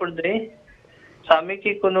চাইল্ড সাপোর্ট দিই। তো আমি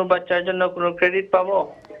কি কোনো বাচ্চার জন্য কোনো ক্রেডিট পাবো?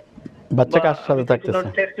 বাচ্চা কার সাথে থাকতেছে?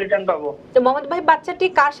 কোনো ট্যাক্স রিটার্ন পাবো? তো মোহাম্মদ ভাই, বাচ্চাটি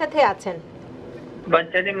কার সাথে আছেন?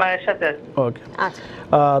 বাচ্চাটি মায়ের সাথে আছে। ওকে, আচ্ছা,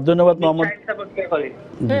 ধন্যবাদ মোহাম্মদ। চাইল্ড সাপোর্ট কে করি?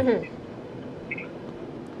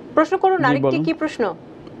 প্রশ্ন করুন, আরেকটি কি প্রশ্ন?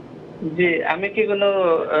 জি, আমি কি কোনো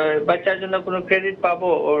বাচ্চার জন্য কোনো ক্রেডিট পাবো?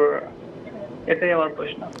 ওর এটাই আমার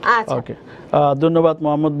প্রশ্ন। আচ্ছা, ওকে, ধন্যবাদ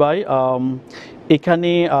মোহাম্মদ ভাই।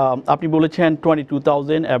 এখানে আপনি বলেছেন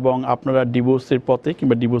 22,000 এবং আপনারা ডিভোর্সের পথে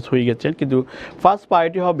কিংবা ডিভোর্স হয়ে গেছেন, কিন্তু ফার্স্ট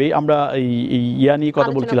প্রায়োরিটি হবে, আমরা ইয়া নিয়ে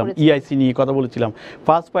কথা বলছিলাম, ইআইসি নিয়ে কথা বলেছিলাম।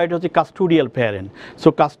 ফার্স্ট প্রায়োরিটি হচ্ছে কাস্টোডিয়াল প্যারেন্ট। সো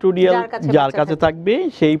কাস্টোডিয়াল যার কাছে থাকবে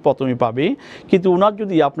সেই প্রথমে পাবে, কিন্তু ওনার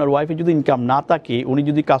যদি, আপনার ওয়াইফের যদি ইনকাম না থাকে, উনি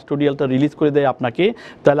যদি কাস্টোডিয়ালটা রিলিজ করে দেয় আপনাকে,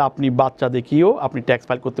 তাহলে আপনি বাচ্চা দেখিয়েও আপনি ট্যাক্স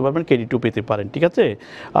ফাইল করতে পারবেন, ক্রেডিটও পেতে পারেন। ঠিক আছে,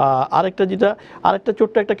 আরেকটা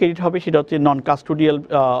ছোট্ট একটা ক্রেডিট হবে, সেটা হচ্ছে নন কাস্টোডিয়াল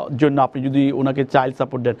জন্য আপনি যদি ওনাকে child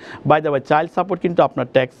support then. By the way, child support কিন্তু আপনার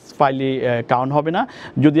ট্যাক্স ফাইলে কাউন্ট হবে না।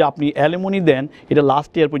 যদি আপনি অ্যালুমিনি দেন, এটা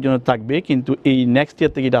লাস্ট ইয়ার পর্যন্ত থাকবে, কিন্তু এই নেক্সট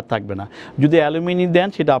ইয়ার থেকে এটা থাকবে না। যদি অ্যালুমিনি দেন,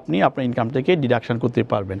 সেটা আপনি আপনার ইনকাম থেকে ডিডাকশন করতে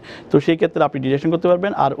পারবেন। তো সেই ক্ষেত্রে আপনি ডিডাকশন করতে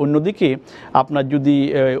পারবেন। আর অন্যদিকে আপনার যদি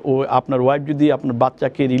আপনার ওয়াইফ যদি আপনার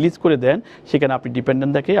বাচ্চাকে রিলিজ করে দেন, সেখানে আপনি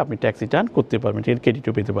ডিপেন্ডেন্ট দেখে আপনি ট্যাক্স রিটার্ন করতে পারবেন, এর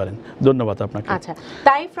ক্রেডিটও পেতে পারেন। ধন্যবাদ আপনাকে। আচ্ছা,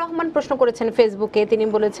 তাইফ রহমান প্রশ্ন করেছেন ফেসবুকে, তিনি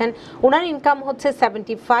বলেছেন ওনার ইনকাম হচ্ছে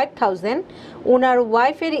 75,000, ওনার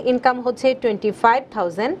ওয়াইফের ইনকাম হচ্ছে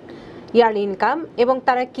 25,000 ইয়ারলি ইনকাম, এবং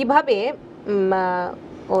তারা কিভাবে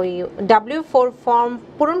ওই W4 ফর্ম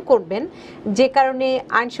পূরণ করবেন, যে কারণে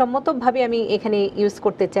আইনসম্মতভাবে আমি এখানে ইউজ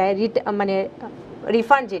করতে চাই, মানে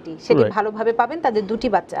রিফান্ড যেটি সেটি ভালোভাবে পাবেন। তাদের 2টি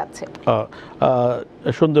বাচ্চা আছে।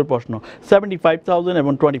 সুন্দর প্রশ্ন। 75,000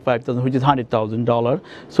 এবং 25,000 হুইচ ইজ $100,000।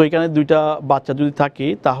 সো এখানে 2টা বাচ্চা যদি থাকে,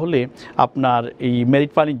 তাহলে আপনার এই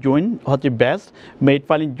মেরিট ফাইলিং জয়েন হচ্ছে বেস্ট। মেরিট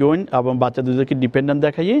ফাইলিং জয়েন এবং বাচ্চা দুজনকে ডিপেন্ডেন্ট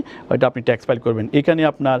দেখাইয়ে ওইটা আপনি ট্যাক্স ফাইল করবেন। এখানে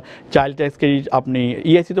আপনার চাইল্ড ট্যাক্স ক্রেডিট আপনি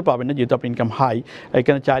ইআইসি তো পাবেন না, যেহেতু আপনার ইনকাম হাই।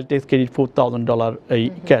 এখানে চাইল্ড ট্যাক্স ক্রেডিট $4,000 এই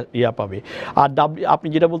ইয়া পাবে। আর আপনি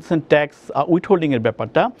যেটা বলছেন ট্যাক্স উইথহোল্ডিংয়ের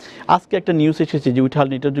ব্যাপারটা, আজকে একটা নিউজ এসেছে যে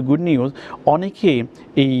উইথহোল্ডিং, এটা যে গুড নিউজ, অনেকে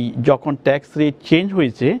এই যখন ট্যাক্স রেট চেঞ্জ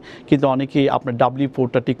হয়েছে কিন্তু অনেকে আপনার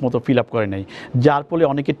W4টা ঠিক মতো ফিল আপ করে নাই, যার ফলে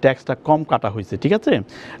অনেকে ট্যাক্সটা কম কাটা হয়েছে, ঠিক আছে?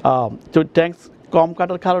 তো ট্যাক্স কম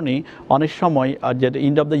কাটার কারণে অনেক সময় যে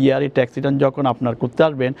এন্ড অফ দ্য ইয়ারে ট্যাক্স রিটার্ন যখন আপনার করতে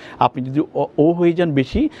আসবেন, আপনি যদি ও হয়ে যান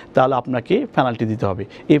বেশি, তাহলে আপনাকে পেনাল্টি দিতে হবে।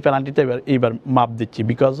 এই পেনাল্টিটা এইবার মাপ দিচ্ছি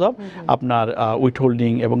বিকজ অফ আপনার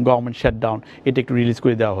উইথহোল্ডিং এবং গভর্নমেন্ট শাটডাউন, এটা একটু রিলিজ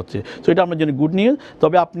করে দেওয়া হচ্ছে। সো এটা আপনার জন্য গুড নিউজ।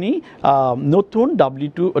 তবে আপনি নতুন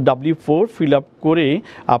W4 ফিল আপ করে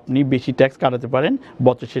আপনি বেশি ট্যাক্স কাটাতে পারেন,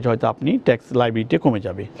 বছর শেষে হয়তো আপনি ট্যাক্স লাইবিলিটি কমে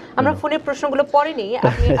যাবে। আমরা ফোনের প্রশ্নগুলো পরে নিই।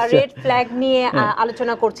 আপনি রেড ফ্ল্যাগ নিয়ে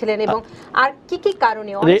আলোচনা করছিলেন এবং আর কি কি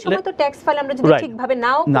কারণে অনেক সময় তো ট্যাক্স ফাইল আমরা যদি ঠিকভাবে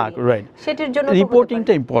নাও করি, সেটার জন্য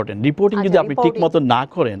রিপোর্টিংটা ইম্পর্টেন্ট। রিপোর্টিং যদি আপনি ঠিকমতো না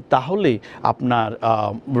করেন তাহলে আপনার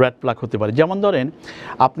রেড ফ্ল্যাগ হতে পারে। যেমন ধরেন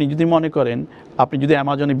আপনি যদি মনে করেন আপনি যদি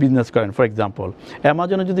অ্যামাজনে বিজনেস করেন, ফর এক্সাম্পল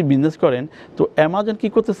অ্যামাজনে যদি বিজনেস করেন, তো অ্যামাজন কী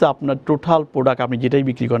করতেছে, আপনার টোটাল প্রোডাক্ট আপনি যেটাই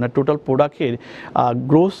বিক্রি করেন, টোটাল প্রোডাক্টের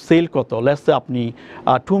গ্রোস সেল কত, লেটস সে আপনি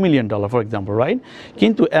 $2 মিলিয়ন ফর এক্সাম্পল, রাইট?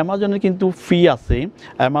 কিন্তু অ্যামাজনের কিন্তু ফি আছে,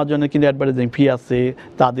 অ্যামাজনের কিন্তু অ্যাডভার্টাইজিং ফি আছে,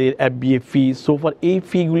 তাদের FBA ফি, সোফার, এই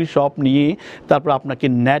ফিগুলি সব নিয়ে তারপর আপনাকে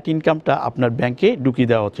নেট ইনকামটা আপনার ব্যাংকে ঢুকিয়ে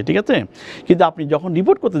দেওয়া হচ্ছে, ঠিক আছে? কিন্তু আপনি যখন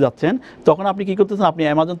রিপোর্ট করতে যাচ্ছেন তখন আপনি কী করতেছেন, আপনি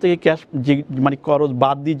অ্যামাজন থেকে ক্যাশ যে মানে খরচ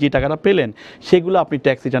বাদ দিয়ে যে টাকাটা পেলেন সেগুলো আপনি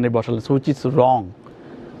ট্যাক্স রিটার্নে বসালেন, হুইচ ইজ রং।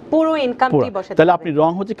 পুরো ইনকামটি বসাতে, তাহলে আপনি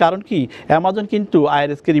রং হচ্ছে, কারণ কি অ্যামাজন কিন্তু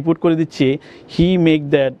IRS কে রিপোর্ট করে দিচ্ছে he make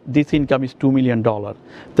that this income is $2 million.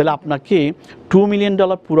 তাহলে আপনাকে $2 মিলিয়ন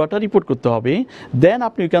পুরোটা রিপোর্ট করতে হবে, দেন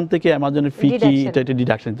আপনি ওইখান থেকে অ্যামাজনের ফি কি এটা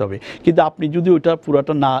ডিডাকশন দিতে হবে। কিন্তু আপনি যদি ওইটা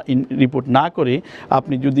পুরোটা না রিপোর্ট না করে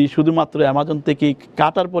আপনি যদি শুধুমাত্র অ্যামাজন থেকে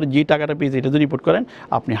কাটার পরে যে টাকাটা পেয়েছে এটা যদি রিপোর্ট করেন,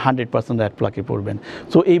 আপনি 100% রেড ফ্ল্যাগে পড়বেন।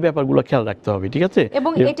 সো এই ব্যাপারগুলো খেয়াল রাখতে হবে, ঠিক আছে?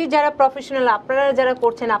 এবং এটি যারা প্রফেশনাল, আপনারা যারা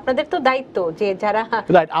করছেন, আপনাদের তো দায়িত্ব যে যারা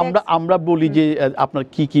রাইট, আমরা বলি যে আপনার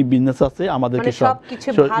কি কি বিজনেস আছে আমাদেরকে সব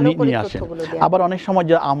নিয়ে আসেন। আবার অনেক সময়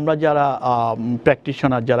আমরা যারা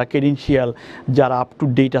প্র্যাকটিশনার, যারা ক্রেডেনশিয়াল, যারা আপ টু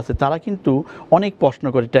ডেট আছে, তারা কিন্তু অনেক প্রশ্ন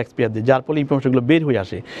করে ট্যাক্স পেয়ারদের, যার ফলে ইনফরমেশনগুলো বের হয়ে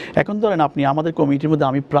আসে। এখন ধরেন আপনি আমাদের কমিটির মধ্যে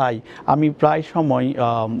আমি প্রায় সময়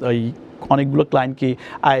ওই অনেকগুলো ক্লায়েন্টকে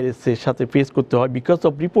IRS এর সাথে ফেস করতে হয় because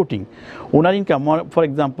of reporting. Owner income, for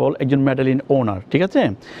example একজন মেডালিন ওনার, ঠিক আছে?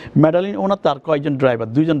 মেডালিন ওনার, তার কয়েকজন ড্রাইভার,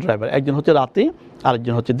 2জন ড্রাইভার, একজন হচ্ছে রাতে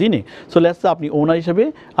আরেকজন হচ্ছে দিনে। সো লেটস সে আপনি ওনার হিসেবে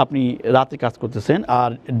আপনি রাতে কাজ করতেছেন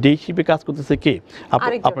আর ডে শিপে কাজ করতেছে কে,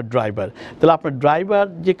 আপনার ড্রাইভার। তাহলে আপনার ড্রাইভার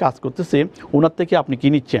যে কাজ করতেছে ওনার থেকে আপনি কি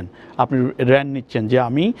নিচ্ছেন, আপনি রেন্ট নিচ্ছেন, যে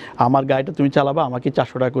আমার গাড়িটা তুমি চালাবা, আমাকে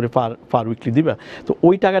 $400 করে পার উইকলি দিবা। তো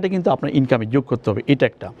ওই টাকাটা কিন্তু আপনার ইনকামে যোগ করতে হবে, এটা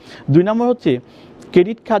একটা। 2 নম্বর হচ্ছে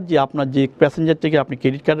ক্রেডিট কার্ড, যে আপনার যে প্যাসেঞ্জার থেকে আপনি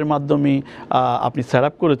ক্রেডিট কার্ডের মাধ্যমে আপনি সেট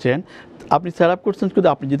আপ করেছেন, কিন্তু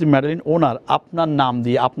আপনি যদি মেডালিন ওনার আপনার নাম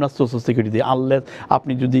দিয়ে, আপনার সোশ্যাল সিকিউরিটি দিয়ে, আনলেস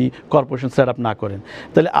আপনি যদি কর্পোরেশন সেট আপ না করেন,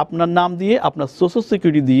 তাহলে আপনার নাম দিয়ে, আপনার সোশ্যাল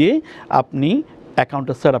সিকিউরিটি দিয়ে আপনি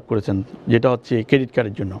অ্যাকাউন্টটা সেট আপ করেছেন, যেটা হচ্ছে ক্রেডিট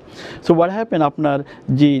কার্ডের জন্য। সো হোয়াট হ্যাপেন, আপনার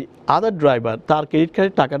যে আদার ড্রাইভার, তার ক্রেডিট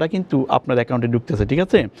কার্ডের টাকাটা কিন্তু আপনার অ্যাকাউন্টে ঢুকতেছে, ঠিক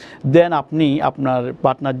আছে? দেন আপনি আপনার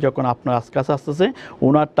পার্টনার যখন আপনার কাছে আসতেছে,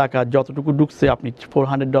 ওনার টাকা যতটুকু ঢুকছে আপনি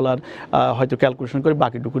 $400 হয়তো ক্যালকুলেশন করে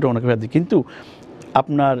বাকিটুকুটা ওনাকে ফেরত দিই, কিন্তু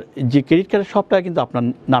আপনার যে ক্রেডিট কার্ডের সব টাকা কিন্তু আপনার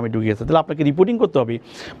নামে ঢুকে গেছে। তাহলে আপনাকে রিপোর্টিং করতে হবে।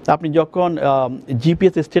 আপনি যখন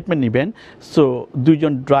GPS স্টেটমেন্ট নেবেন, সো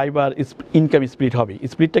 2জন ড্রাইভার ইনকাম স্প্লিট হবে।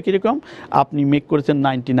 স্প্লিটটা কীরকম, আপনি মেক করেছেন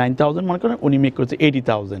 99,000 মনে করেন, উনি মেক করেছে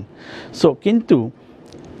 80,000। সো কিন্তু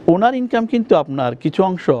ওনার ইনকাম কিন্তু আপনার কিছু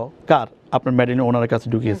অংশ আপনার মেডালিন ওনার কাছে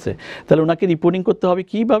ঢুকিয়েছে। তাহলে ওনাকে রিপোর্টিং করতে হবে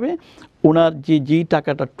কীভাবে, ওনার যেই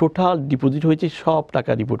টাকাটা টোটাল ডিপোজিট হয়েছে সব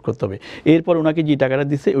টাকা রিপোর্ট করতে হবে, এরপর ওনাকে যে টাকাটা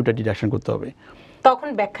দিচ্ছে ওটা ডিডাকশন করতে হবে, তখন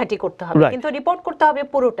ব্যাখ্যাটি করতে হবে, কিন্তু রিপোর্ট করতে হবে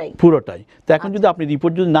পুরোটাই। তো এখন যদি আপনি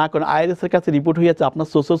রিপোর্ট যদি না করেন, IRS এর কাছে রিপোর্ট হয়ে যাচ্ছে আপনার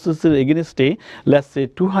সোশ্যাল সিকিউরিটির এগেইনস্টে লেটস সে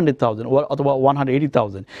 200,000 অথবা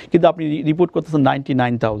 180,000, কিন্তু আপনি রিপোর্ট করতেছেন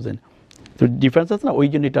 99,000। তো ডিফারেন্স আছে না, ওই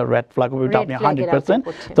জন্য এটা রেড ফ্ল্যাগ হবে, এটা আপনি 100%,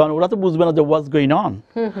 তখন ওরা তো বুঝবে না যে হোয়াটস গোইং অন।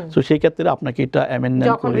 সো সেই ক্ষেত্রে আপনাকে এটা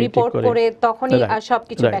অ্যামেন্ডমেন্ট করে রিপোর্ট করে তখনই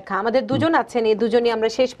সবকিছু ব্যাখ্যা। আমাদের 2জন আছেন, এই 2জনই আমরা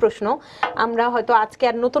শেষ প্রশ্ন, আমরা হয়তো আজকে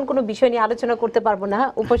আর নতুন কোনো বিষয় নিয়ে আলোচনা করতে পারবো না,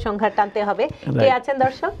 উপসংহার টানতে হবে। কে আছেন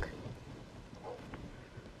দর্শক?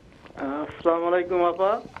 আসসালামু আলাইকুম আপা।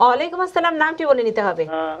 ওয়ালাইকুম আসসালাম, নামটি বলে নিতে হবে।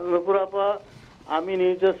 নূপুর আপা, আমি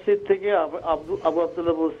নিউ জার্সি থেকে আবু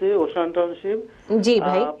আব্দুল্লাহ বলছি, ওশান টাউনশিপ। জি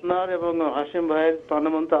ভাই, আপনার এবং হাশিম ভাইয়ের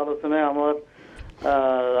প্রাণবন্ত আলোচনায় আমার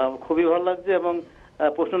খুবই ভালো লাগছে এবং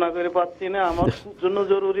প্রশ্ন না করে পাচ্ছি না। আমার জন্য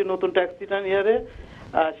জরুরি নতুন ট্যাক্স রিটার্ন ইয়ারে,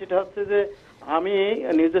 সেটা হচ্ছে যে আমি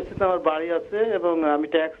নিউ জার্সিতে আমার বাড়ি আছে এবং আমি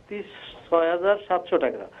ট্যাক্স দিই $6,700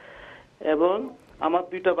 টাকা, এবং আমার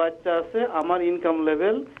 2টা বাচ্চা আছে। আমার ইনকাম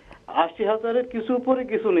লেভেল 80,000-এর কিছু উপরে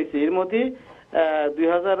কিছু নিচে, এর মধ্যে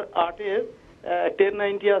 2008-এর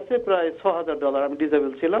 1090 আছে প্রায় $6,000 আমি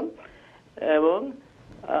ডিসেবল ছিলাম এবং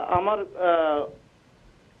আমার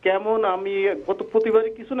কেমন আমি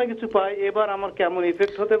প্রতিবারই কিছু না কিছু পাই এবার আমার কেমন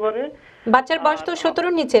ইফেক্ট হতে পারে বাচ্চার বয়স তো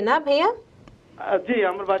 17 নিচে না ভাইয়া জি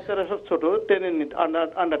আমার বাচ্চারা সব ছোট 10 এর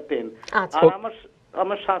আন্ডার 10 আচ্ছা আর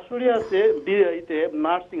আমার শাশুড়ি আছে বিয়েতে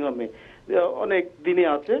নার্সিং হোমে অনেক দিনে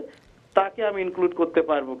আছে তাকে আমি ইনক্লুড করতে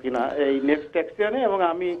পারবো কিনা এই নেক্সট ট্যাক্স রিটার্নে এবং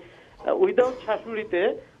আমি উইদাউট শাশুড়িতে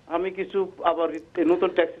আমি কিছু আবার নতুন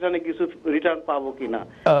ট্যাক্স রিটার্নে কিছু রিটার্ন পাবো কিনা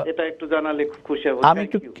এটা একটু জানালে খুশি হব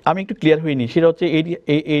আমি একটু ক্লিয়ার হইনি সেটা হচ্ছে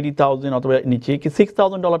 80,000 অথবা নিচে কি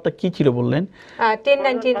 $6,000 কি ছিল বললেন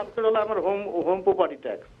 1090 আমার হোম প্রপার্টি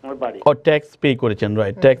ট্যাক্স আমার বাড়ি ও ট্যাক্স পে করেছেন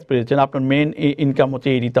রাইট ট্যাক্স পেয়েছেন আপনার মেইন ইনকাম হচ্ছে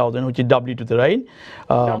 80,000 হচ্ছে W2 তে রাইট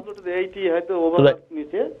W2 তে 80 হয়তো ওভার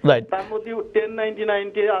নিচে রাইট তার মধ্যে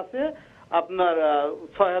 1099 আছে আপনার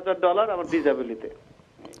 $6,000 আমার ডিসেবিলিটি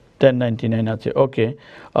 1099 আছে ওকে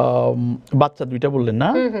বাচ্চা দুইটা বললেন না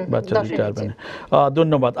বাচ্চা দুইটা আর মানে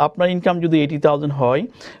ধন্যবাদ আপনার ইনকাম যদি 80,000 হয়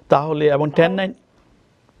তাহলে এবং 1099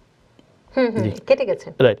 কেটে গেছে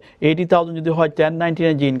রাইট 80,000 যদি হয়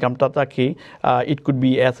 1099 যে ইনকামটা থাকে ইট কুড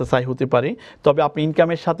বি এসএসআই হতে পারে তবে আপনি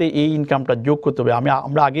ইনকামের সাথে এই ইনকামটা যোগ করতে হবে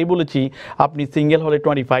আমরা আগেই বলেছি আপনি সিঙ্গেল হলে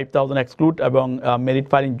 25,000 এক্সক্লুড এবং মেরিট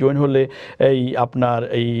ফাইলিং জয়েন হলে এই আপনার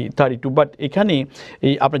এই 32 বাট এখানে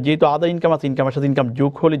এই আপনার যেহেতু আদার ইনকাম আছে ইনকামের সাথে ইনকাম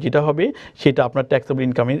যোগ হলে যেটা হবে সেটা আপনার ট্যাক্সেবল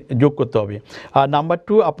ইনকামে যোগ করতে হবে আর নাম্বার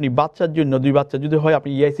 2 আপনি বাচ্চার জন্য দুই বাচ্চা যদি হয়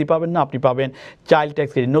আপনি ইআইসি পাবেন না আপনি পাবেন চাইল্ড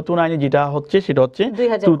ট্যাক্স ক্রেডিট নতুন আইনে যেটা হচ্ছে সেটা হচ্ছে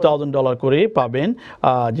 $2,000 করে পাবেন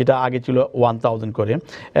যেটা আগে ছিল 1,000 করে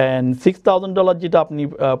এন্ড $6,000 যেটা আপনি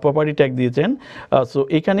প্রপার্টি ট্যাক্স দিয়েছেন সো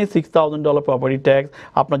এখানে $6,000 প্রপার্টি ট্যাক্স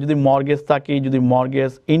আপনার যদি মর্গেজ থাকে যদি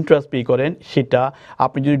মর্গেজ ইন্টারেস্ট পে করেন সেটা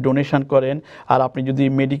আপনি যদি ডোনেশন করেন আর আপনি যদি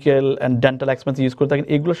medical and dental expense use করে থাকেন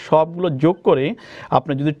এগুলো সবগুলো যোগ করে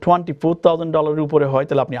আপনার যদি $24,000 উপরে হয়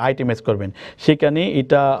তাহলে আপনি আইটেমাইজ করবেন সেখানে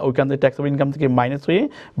এটা ওইখান থেকে ট্যাক্সেবল ইনকাম থেকে মাইনাস হয়ে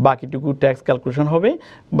বাকিটুকু ট্যাক্স ক্যালকুলেশন হবে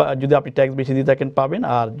বা যদি আপনি ট্যাক্স বেশি দিয়ে থাকেন পাবেন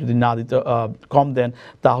আর যদি না দিতে কম দেন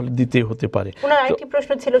তাহলে দিতে হতে পারে ওনার আরেকটি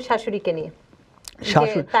প্রশ্ন ছিল শাশুড়িকে নিয়ে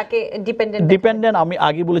তাকে ডিপেন্ডেন্ট আমি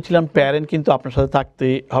আগে বলেছিলাম প্যারেন্ট কিন্তু আপনার সাথে থাকতে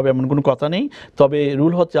হবে এমন কোনো কথা নেই তবে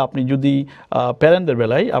রুল হচ্ছে আপনি যদি প্যারেন্টদের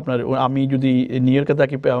বেলায় আপনার আমি যদি নিউ ইয়র্কে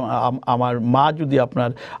থাকি আমার মা যদি আপনার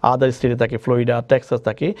আদার স্টেটে থাকে ফ্লোরিডা টেক্সাস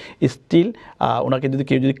থাকে স্টিল ওনাকে যদি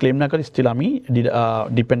কেউ যদি ক্লেম না করে স্টিল আমি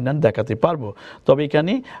ডিপেন্ডেন্ট দেখাতে পারবো তবে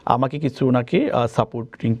এখানে আমাকে কিছু ওনাকে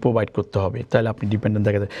সাপোর্টিং প্রোভাইড করতে হবে তাহলে আপনি ডিপেন্ডেন্ট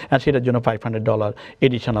দেখাতে আর সেটার জন্য $500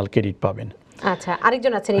 এডিশনাল ক্রেডিট পাবেন আচ্ছা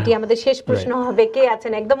আরেকজন আছেন এটি আমাদের শেষ প্রশ্ন হবে কে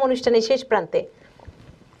আছেন একদম অনুষ্ঠানের শেষ প্রান্তে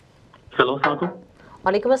হ্যালো আসসালামু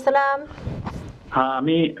ওয়ালাইকুম আসসালাম হ্যাঁ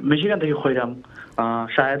আমি মিশিগান থেকে কইরাম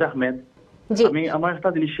শাহেদ আহমেদ জি আমি আমার একটা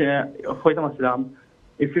জিনিস কইতাম আসলাম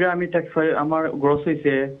ইফিরা আমি ট্যাক্স আমার গ্রস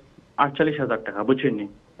হইছে $48,000 বুঝছেন নি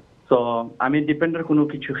তো আমি ডিপেন্ডেন্ট কোনো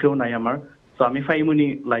কিছু কেউ নাই আমার তো আমি ফাইমুনি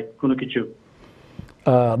লাইক কোনো কিছু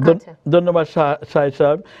ধন্যবাদ শাহেদ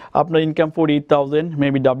সাহেব আপনার ইনকাম 48,000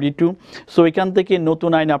 মেবি W2 সো এখান থেকে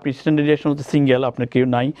নতুন আইন আপনি স্ট্যান্ডার্ড ডিডাকশন হচ্ছে সিঙ্গেল আপনার কেউ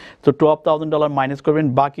নাই তো $12,000 মাইনাস করবেন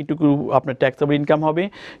বাকিটুকু আপনার ট্যাক্সেবল ইনকাম হবে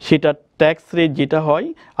সেটা ট্যাক্স রেট যেটা হয়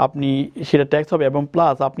আপনি সেটা ট্যাক্স হবে এবং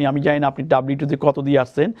প্লাস আমি জানি না আপনি W2 তে কত দিয়ে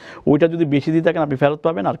আসছেন ওইটা যদি বেশি দিয়ে থাকেন আপনি ফেরত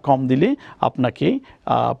পাবেন আর কম দিলে আপনাকে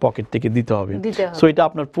পকেট থেকে দিতে হবে সো এটা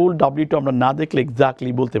আপনার ফুল W2 আমরা না দেখলে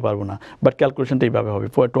এক্স্যাক্টলি বলতে পারবো না বাট ক্যালকুলেশনটা এইভাবে হবে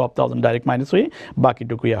 12,000 ডাইরেক্ট মাইনাস হয়ে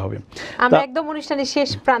বাকিটুকু হবে আমরা একদম অনুষ্ঠানের শেষ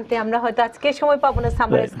প্রান্তে আমরা হয়তো আজকে সময় পাবো না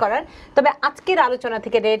সামারাইজ করার তবে আজকের আলোচনা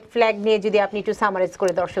থেকে রেড ফ্ল্যাগ নিয়ে যদি আপনি একটু সামারাইজ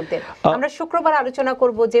করে দর্শকদের আমরা শুক্রবার আলোচনা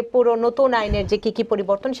করব যে পুরো নতুন আইনের যে কি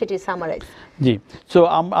পরিবর্তন সেটি সামারাইজ জি সো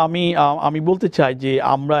আমি বলতে চাই যে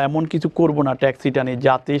আমরা এমন কিছু করব না ট্যাক্স রিটার্নে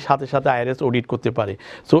যাতে সাথে সাথে আইআরএস অডিট করতে পারে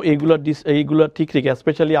সো এইগুলো ঠিক রেখে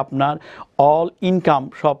স্পেশালি আপনার অল ইনকাম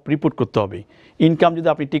সব রিপোর্ট করতে হবে ইনকাম যদি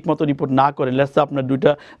আপনি ঠিকমতো রিপোর্ট না করেন লেটস আপনার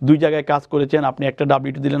দুই জায়গায় কাজ করেছেন আপনি একটা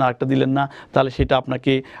W2 দিলেন আরেকটা দিলেন না তাহলে সেটা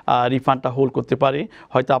আপনাকে রিফান্ডটা হোল্ড করতে পারে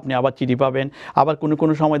হয়তো আপনি আবার চিঠি পাবেন আবার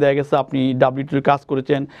কোনো সময় দেখা গেছে আপনি W2 কাজ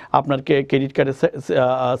করেছেন আপনার ক্রেডিট কার্ডে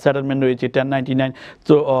সেটেলমেন্ট রয়েছে 1099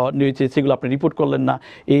 তো রয়েছে সেগুলো আপনি রিপোর্ট করলেন না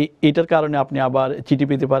এটার কারণে আপনি আবার চিঠি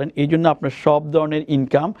পেতে পারেন এই জন্য আপনার সব ধরনের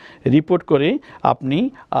ইনকাম রিপোর্ট করে আপনি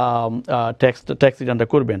ট্যাক্স রিটার্নটা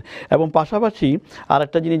করবেন এবং পাশাপাশি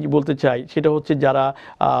আরেকটা জিনিস বলতে চাই সেটা হচ্ছে যারা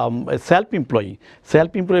সেলফ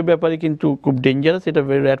এমপ্লয়ির ব্যাপারে কিন্তু খুব ডেঞ্জারাস এটা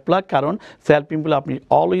ভেরি রেড ফ্ল্যাগ কারণ সেলফ এমপ্লয় আপনি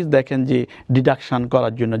অলওয়েজ দেখেন যে ডিডাকশন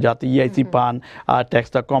করার জন্য যাতে ইআইসি পান আর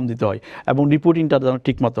ট্যাক্সটা কম দিতে হয় এবং রিপোর্টিংটা যেন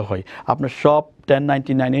ঠিকমতো হয় আপনার সব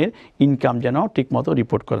 1099 এর ইনকাম যেন ঠিকমতো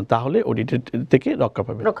রিপোর্ট করেন, তাহলে অডিটের থেকে রক্ষা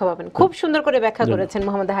পাবেন। খুব সুন্দর করে ব্যাখ্যা করেছেন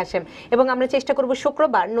মোহাম্মদ হাশেম, এবং আমরা চেষ্টা করব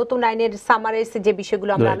শুক্রবার নতুন আইনের সামারাইজ যে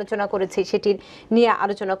বিষয়গুলো আমরা আলোচনা করেছি সেটির নিয়ে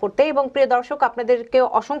আলোচনা করতে। এবং প্রিয় দর্শক, আপনাদেরকে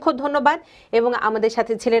অসংখ্য ধন্যবাদ। এবং আমাদের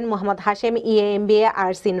সাথে ছিলেন মোহাম্মদ হাশেম, EA/MBA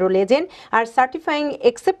আর সিনরোল এজেন্ট আর সার্টিফাইং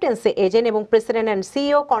অ্যাকসেপ্টেন্স এজেন্ট এবং president and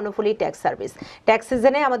CEO Karnaphuli tax service. Tax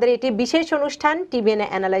সিজনে আমাদের এটি বিশেষ অনুষ্ঠান TBN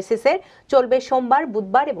অ্যানালাইসিসের চলবে সোমবার,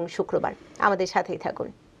 বুধবার এবং শুক্রবার। আমাদের সাথেই থাকুন।